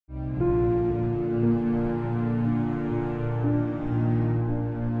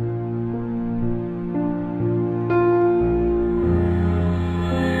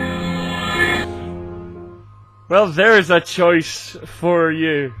Well, there's a choice for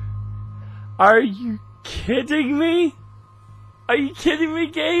you. Are you kidding me? Are you kidding me,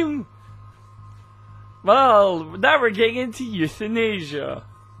 game? Well, now we're getting into euthanasia.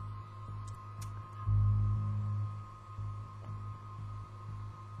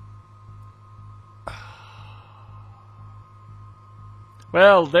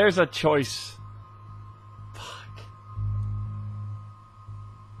 Well, there's a choice. Fuck.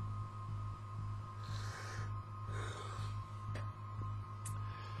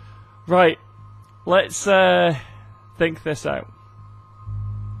 Right. Let's think this out.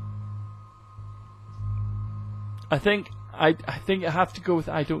 I think I have to go with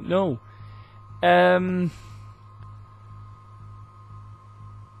I don't know. I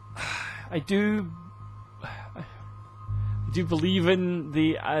do believe in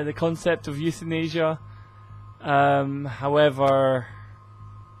the concept of euthanasia. However,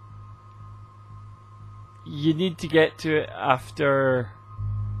 you need to get to it after.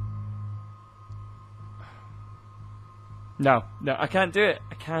 No, I can't do it.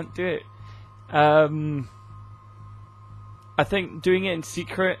 I can't do it. I think doing it in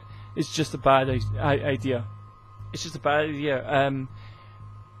secret is just a bad idea. It's just a bad idea.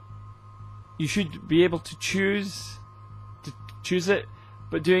 You should be able to choose it,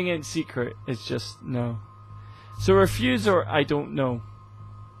 but doing it in secret is just no. So refuse or I don't know.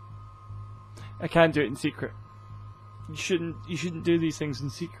 I can't do it in secret. You shouldn't do these things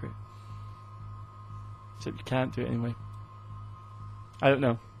in secret. So you can't do it anyway. I don't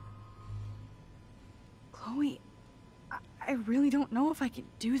know. Chloe, I really don't know if I can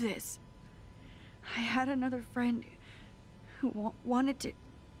do this. I had another friend who wanted to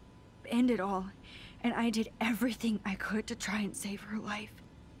end it all, and I did everything I could to try and save her life.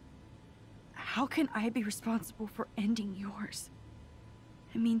 How can I be responsible for ending yours?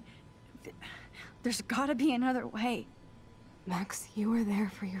 I mean, there's gotta be another way. Max, you were there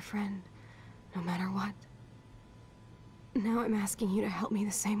for your friend, no matter what. Now I'm asking you to help me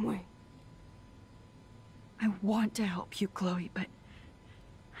the same way. I want to help you, Chloe, but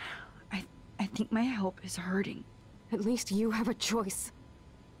I think my help is hurting. At least you have a choice.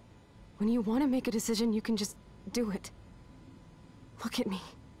 When you want to make a decision, you can just do it. Look at me.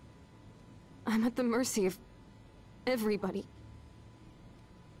 I'm at the mercy of everybody.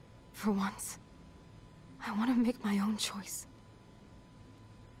 For once, I want to make my own choice.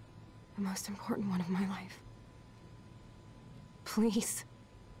 The most important one of my life. Please.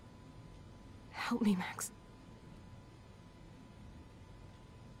 Help me, Max.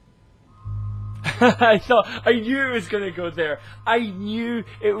 I knew it was going to go there. I knew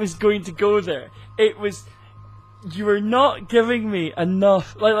it was going to go there. You were not giving me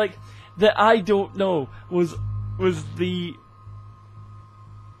enough. Like the I don't know was the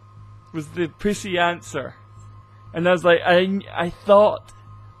pussy answer. And I was like, I thought,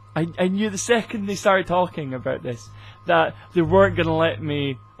 I knew the second they started talking about this, that they weren't going to let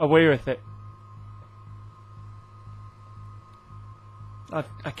me away with it.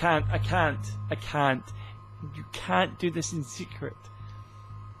 I can't. You can't do this in secret.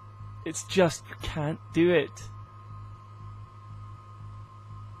 It's just, you can't do it.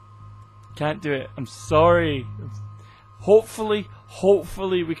 Can't do it. I'm sorry. Hopefully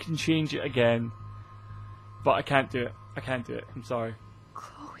we can change it again. But I can't do it. I can't do it. I'm sorry.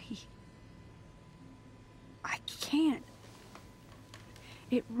 Chloe. I can't.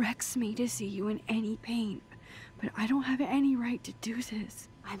 It wrecks me to see you in any pain. But I don't have any right to do this.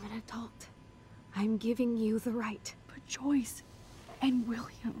 I'm an adult. I'm giving you the right. But Joyce and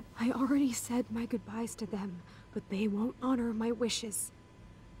William... I already said my goodbyes to them, but they won't honor my wishes.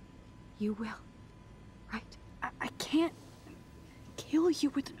 You will, right? I can't kill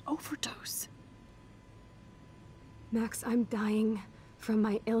you with an overdose. Max, I'm dying from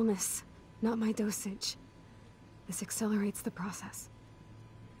my illness, not my dosage. This accelerates the process.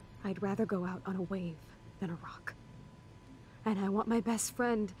 I'd rather go out on a wave than a rock. And I want my best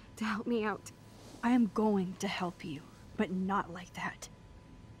friend to help me out. I am going to help you, but not like that.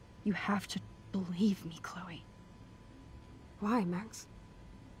 You have to believe me, Chloe. Why, Max?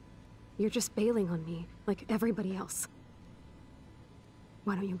 You're just bailing on me, like everybody else.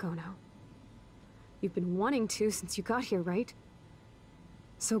 Why don't you go now? You've been wanting to since you got here, right?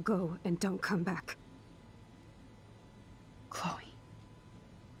 So go and don't come back. Chloe,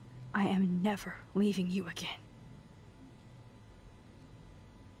 I am never leaving you again.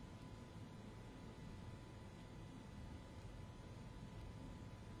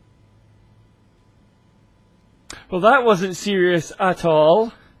 Well, that wasn't serious at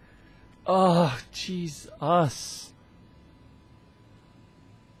all. Oh, Jesus.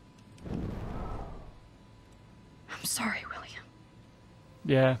 sorry, William.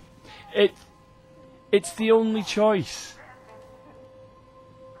 Yeah. It's the only choice.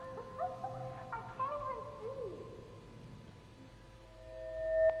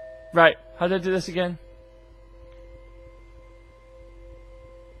 Right, how do I do this again?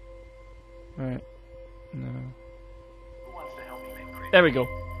 Right. No. There we go.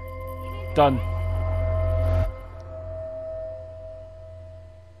 Done.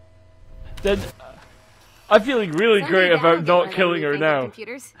 Then I'm feeling really great about not killing her now.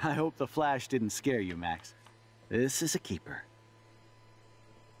 Computers. I hope the flash didn't scare you, Max. This is a keeper.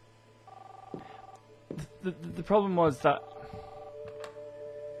 The problem was that...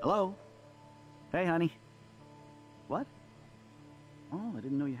 Hello? Hey, honey. What? Oh, I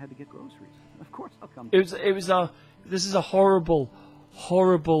didn't know you had to get groceries. Of course I'll come. This is a horrible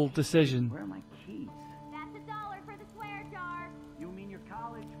decision. Where are my keys? That's $1 for the swear jar. You mean your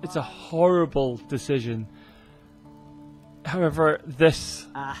college? It's a horrible decision. However, this,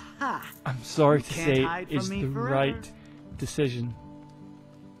 Aha! I'm sorry You to can't say, hide from is me the forever. right decision.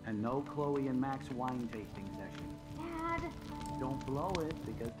 And no Chloe and Max wine tasting session. Dad. Don't blow it,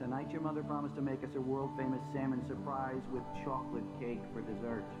 because tonight your mother promised to make us a world-famous salmon surprise with chocolate cake for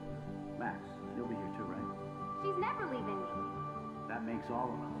dessert. Max, you'll be here too, right? She's never leaving me. That makes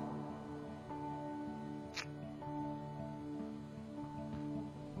all of us.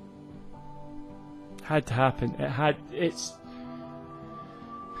 Had to happen. It's...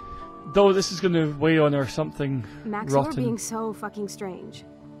 Though this is going to weigh on her something Max, rotten. you're being so fucking strange.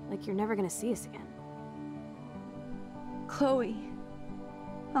 Like you're never gonna see us again. Chloe,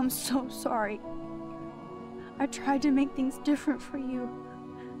 I'm so sorry. I tried to make things different for you.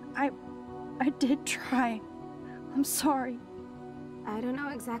 I did try. I'm sorry. I don't know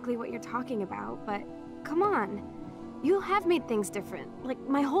exactly what you're talking about, but come on. You have made things different, like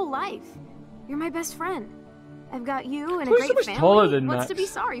my whole life. You're my best friend. I've got you and a Chloe's so great much taller family. than What's to Max. be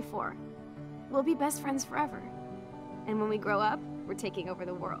sorry for? We'll be best friends forever. And when we grow up, we're taking over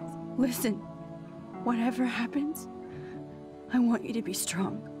the world. Listen, whatever happens, I want you to be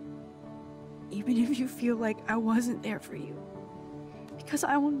strong. Even if you feel like I wasn't there for you. Because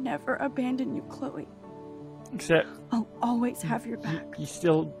I will never abandon you, Chloe. Except I'll always have your back. you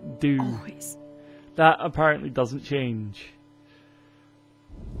still do. Always. That apparently doesn't change.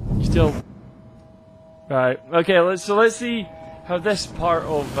 You still... Right, okay, let's see how this part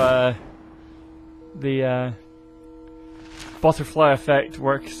of the butterfly effect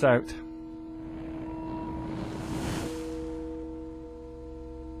works out.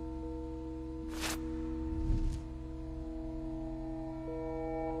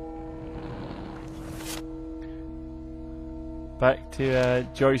 Back to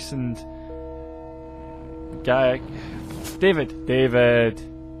Joyce and guy David.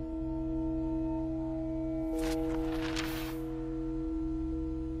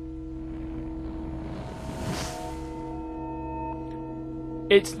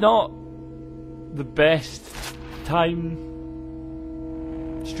 It's not the best time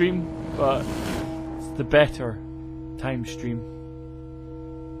stream, but it's the better time stream.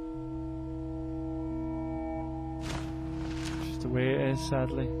 Just the way it is,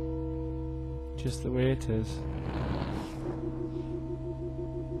 sadly. Just the way it is.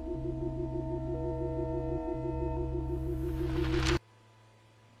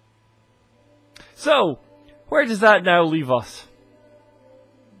 So, where does that now leave us?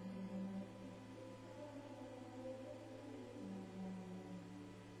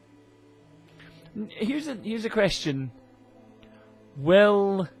 Here's a question.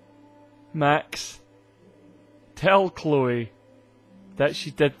 Will Max tell Chloe that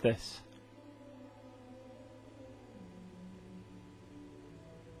she did this?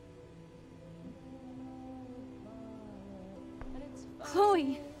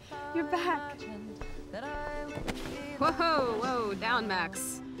 Chloe, you're back. Whoa, down,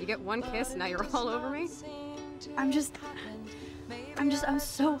 Max. You get one kiss, now you're all over me? I'm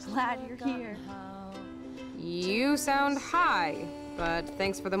so glad you're here. You sound high, but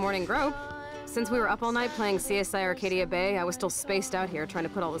thanks for the morning grope. Since we were up all night playing CSI Arcadia Bay, I was still spaced out here trying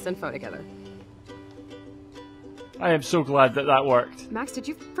to put all this info together. I am so glad that worked. Max, did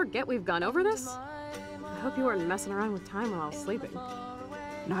you forget we've gone over this? I hope you weren't messing around with time while I was sleeping.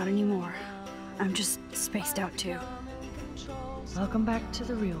 Not anymore. I'm just spaced out too. Welcome back to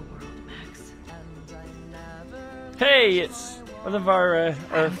the real world, Max. Hey, it's one of our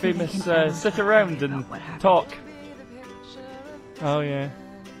famous sit around and talk. Oh yeah.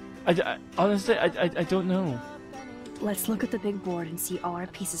 Honestly, I don't know. Let's look at the big board and see all our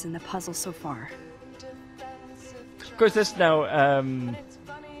pieces in the puzzle so far. Of course, this now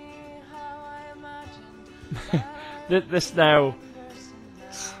This now.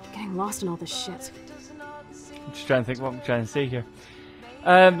 Getting lost in all this shit. I'm just trying to think what I'm trying to say here.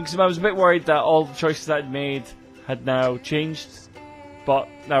 Because I was a bit worried that all the choices I'd made had now changed, but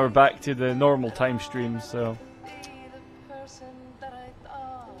now we're back to the normal time stream, so.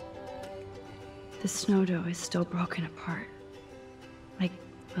 The snow dough is still broken apart. Like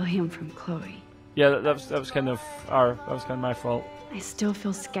William from Chloe. Yeah, that was kind of my fault. I still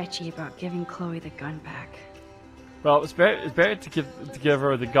feel sketchy about giving Chloe the gun back. Well, it's better to give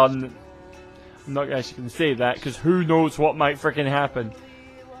her the gun. I'm not actually going to say that because who knows what might freaking happen.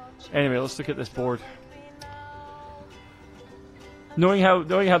 Anyway, let's look at this board. Knowing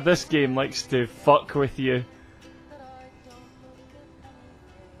how this game likes to fuck with you.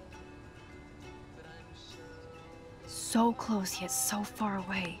 So close yet so far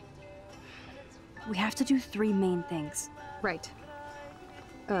away. We have to do 3 main things. Right.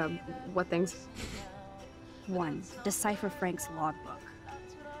 What things? 1. Decipher Frank's logbook.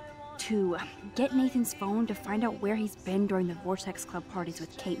 2. Get Nathan's phone to find out where he's been during the Vortex Club parties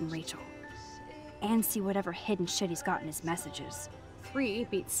with Kate and Rachel. And see whatever hidden shit he's got in his messages. 3.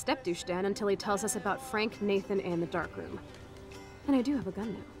 Beat Stepdouche Dan until he tells us about Frank, Nathan, and the dark room. And I do have a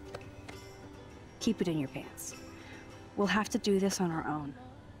gun now. Keep it in your pants. We'll have to do this on our own.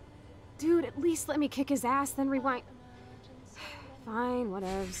 Dude, at least let me kick his ass, then rewind. Fine,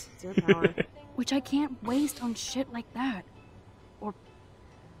 whatevs. It's your power. Which I can't waste on shit like that. Or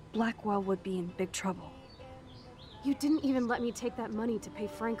Blackwell would be in big trouble. You didn't even let me take that money to pay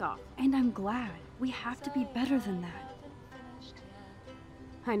Frank off. And I'm glad. We have to be better than that.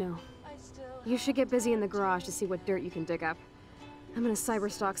 I know. You should get busy in the garage to see what dirt you can dig up. I'm gonna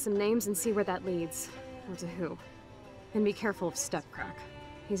cyberstalk some names and see where that leads. Or to who. And be careful of Stepcrack.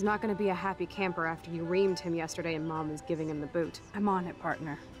 He's not gonna be a happy camper after you reamed him yesterday and Mom is giving him the boot. I'm on it,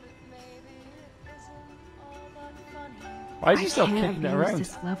 partner. Why is he still kicking it I can't abuse around?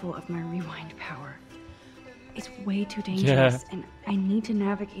 this level of my rewind power. It's way too dangerous, and I need to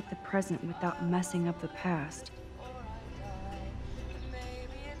navigate the present without messing up the past.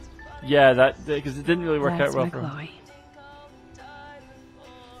 Yeah, that because it didn't really work That's out well my for him. Chloe.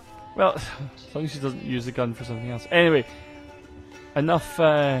 Well, as long as she doesn't use the gun for something else. Anyway, enough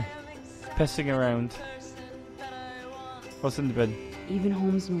pissing around. What's in the bin? Even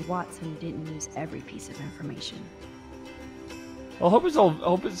Holmes and Watson didn't use every piece of information. I hope it's not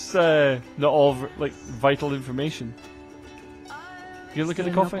all like vital information. You look at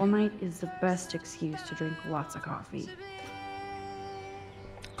the Staying up coffee. all night is the best excuse to drink lots of coffee.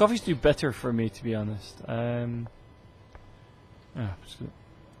 Coffee's too bitter for me, to be honest. Just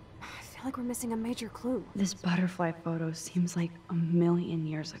I feel like we're missing a major clue. This butterfly photo seems like 1,000,000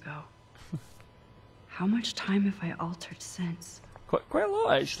 years ago. How much time have I altered since? quite a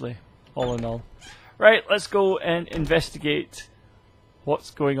lot, actually, all in all. Right, let's go and investigate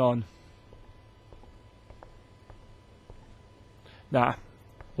what's going on. Nah,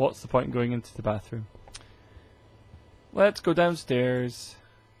 what's the point in going into the bathroom? Let's go downstairs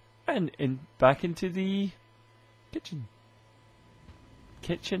and back into the kitchen.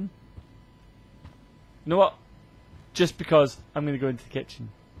 You know what? Just because I'm going to go into the kitchen.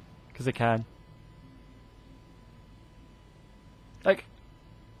 Because I can. Like,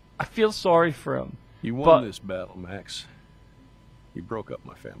 I feel sorry for him. You won this battle, Max. You broke up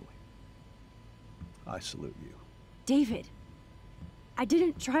my family. I salute you. David, I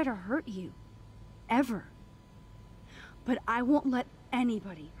didn't try to hurt you. Ever. But I won't let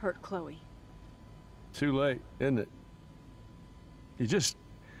anybody hurt Chloe. Too late, isn't it? You just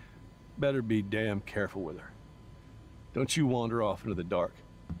better be damn careful with her. Don't you wander off into the dark.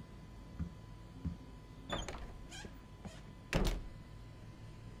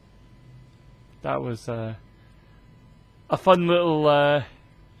 That was a fun little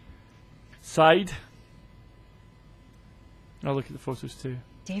side. I'll look at the photos too.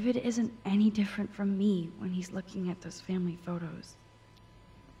 David isn't any different from me when he's looking at those family photos.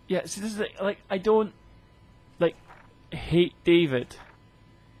 Yeah, see, this is like I don't like hate David.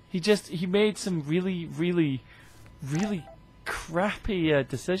 He made some really crappy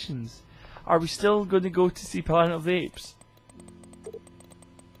decisions. Are we still going to go to see Planet of the Apes?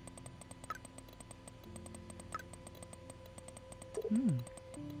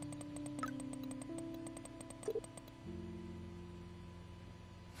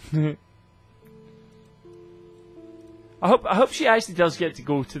 I hope she actually does get to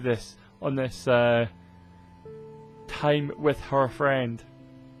go to this on this time with her friend.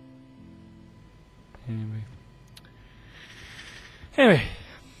 Anyway,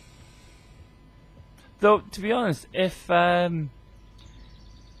 though to be honest, if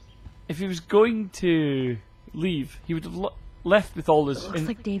he was going to leave, he would have left with all this Looks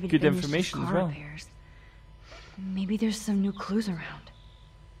like David good finished information his as car well. repairs. Maybe there's some new clues around.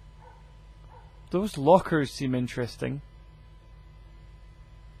 Those lockers seem interesting.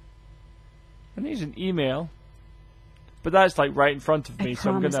 And there's an email. But that's like right in front of me, I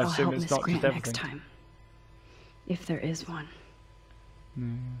so I'm going promise to I'll assume help it's Miss not Grant just next everything. time. If there is one.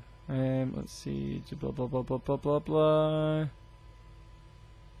 Let's see. Blah blah blah blah blah blah blah.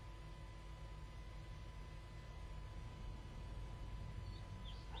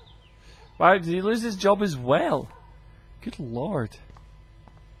 Wow, did he lose his job as well? Good lord.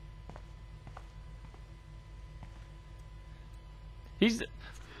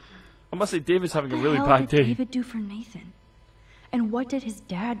 I must say, David's having a really What bad the hell did day. David do for Nathan? And what did his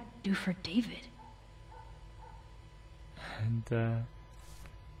dad do for David? And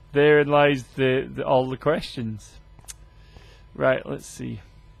therein lies all the questions. Right, let's see.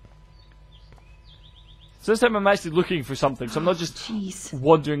 So this time I'm actually looking for something, so I'm not just Jeez.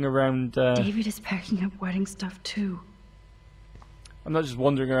 wandering around. David is packing up wedding stuff too. I'm not just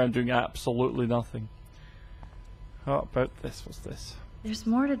wandering around doing absolutely nothing. How about this? What's this? There's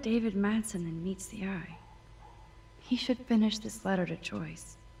more to David Madsen than meets the eye. He should finish this letter to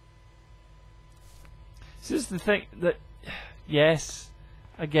Joyce. This is the thing that, yes,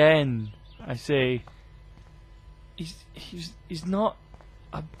 again, I say, he's not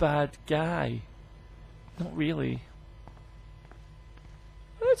a bad guy. Not really.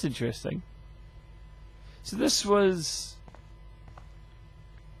 That's interesting. So this was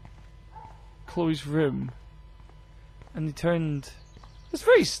Chloe's room, and they turned. It's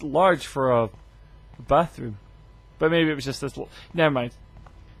very large for a bathroom, but maybe it was just this. Never mind.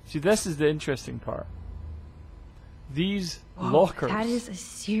 See, this is the interesting part. These Whoa, lockers. That is a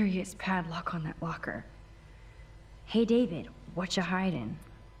serious padlock on that locker. Hey David, what you hiding?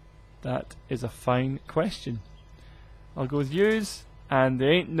 That is a fine question. I'll go with yours, and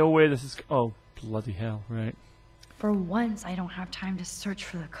there ain't no way this is. Oh, bloody hell, right. For once, I don't have time to search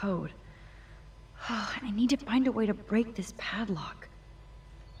for the code. I need to find a way to break this padlock.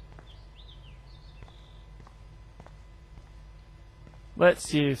 Let's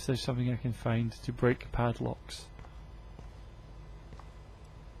see if there's something I can find to break padlocks.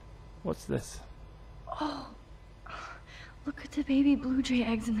 What's this? Oh, look at the baby blue jay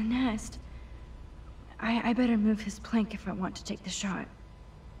eggs in the nest. I better move his plank if I want to take the shot.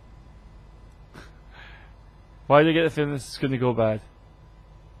 Why do I get the feeling this is going to go bad?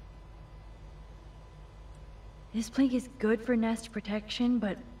 This plank is good for nest protection,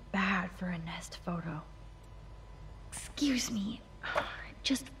 but bad for a nest photo. Excuse me.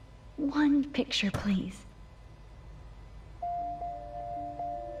 Just one picture, please.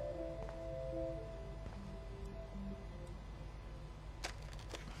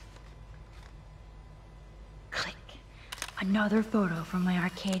 Click. Another photo from my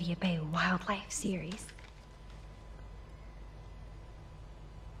Arcadia Bay wildlife series.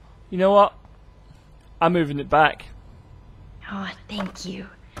 You know what? I'm moving it back. Oh, thank you.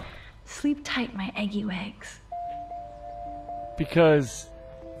 Sleep tight, my eggy legs. Because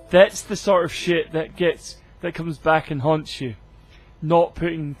that's the sort of shit that comes back and haunts you. Not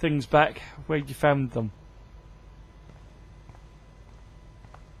putting things back where you found them.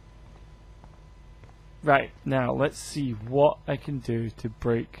 Right, now let's see what I can do to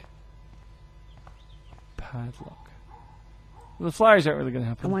break padlock. Well, the flyers aren't really going to I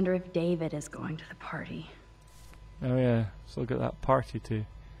happen. wonder if David is going to the party. Oh yeah, still got that party to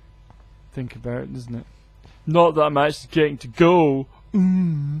think about, isn't it? Not that I'm actually getting to go.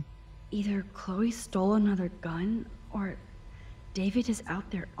 Either Chloe stole another gun, or David is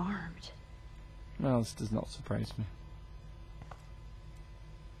out there armed. Well, this does not surprise me.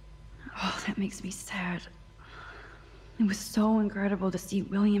 Oh, that makes me sad. It was so incredible to see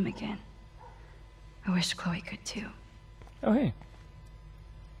William again. I wish Chloe could too. Oh hey.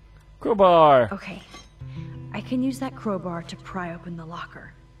 Crowbar! Okay, I can use that crowbar to pry open the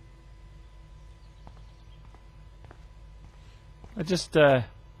locker. I just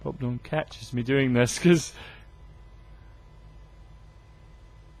hope no one catches me doing this, because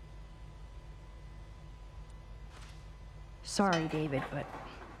Sorry, David, but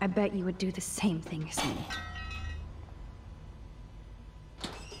I bet you would do the same thing as me.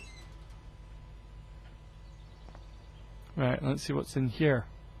 right, let's see what's in here.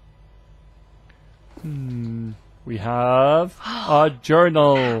 We have a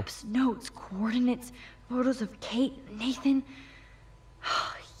journal. Maps, notes, coordinates, photos of Kate, Nathan.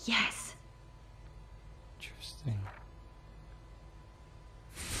 Yes. Interesting.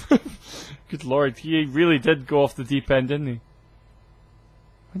 Good lord, he really did go off the deep end, didn't he?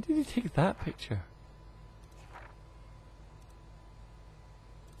 When did he take that picture?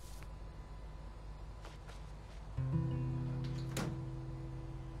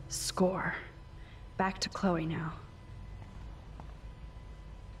 score. Back to Chloe now.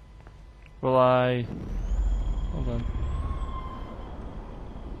 Will I... Hold on.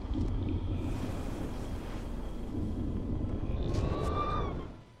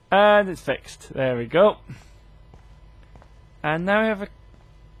 And it's fixed. There we go. And now I have a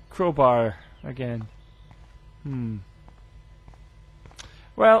crowbar again.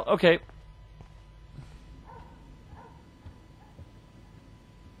 Well, okay.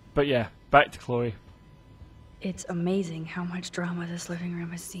 But yeah, back to Chloe. It's amazing how much drama this living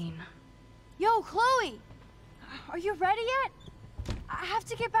room has seen. Yo, Chloe! Are you ready yet? I have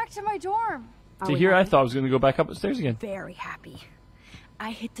to get back to my dorm. See, here I thought I was going to go back up upstairs again. Very happy.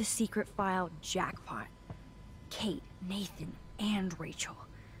 I hit the secret file jackpot. Kate, Nathan, and Rachel.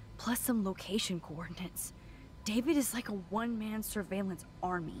 Plus some location coordinates. David is like a one-man surveillance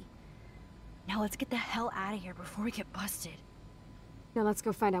army. Now let's get the hell out of here before we get busted. Now let's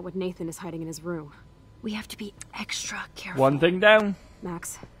go find out what Nathan is hiding in his room. We have to be extra careful. One thing down.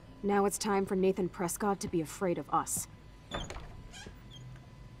 Max, now it's time for Nathan Prescott to be afraid of us.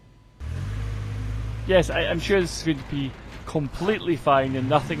 Yes, I'm sure this is going to be completely fine and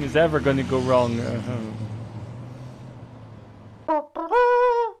nothing is ever going to go wrong.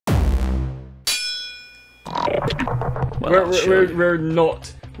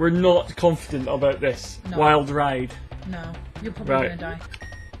 We're not confident about this wild ride. No, you're probably gonna die.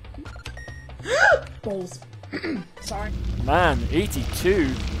 Balls. Sorry. Man,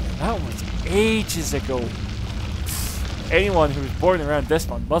 82. That was ages ago. Anyone who was born around this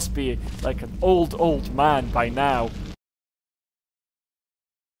one must be like an old man by now.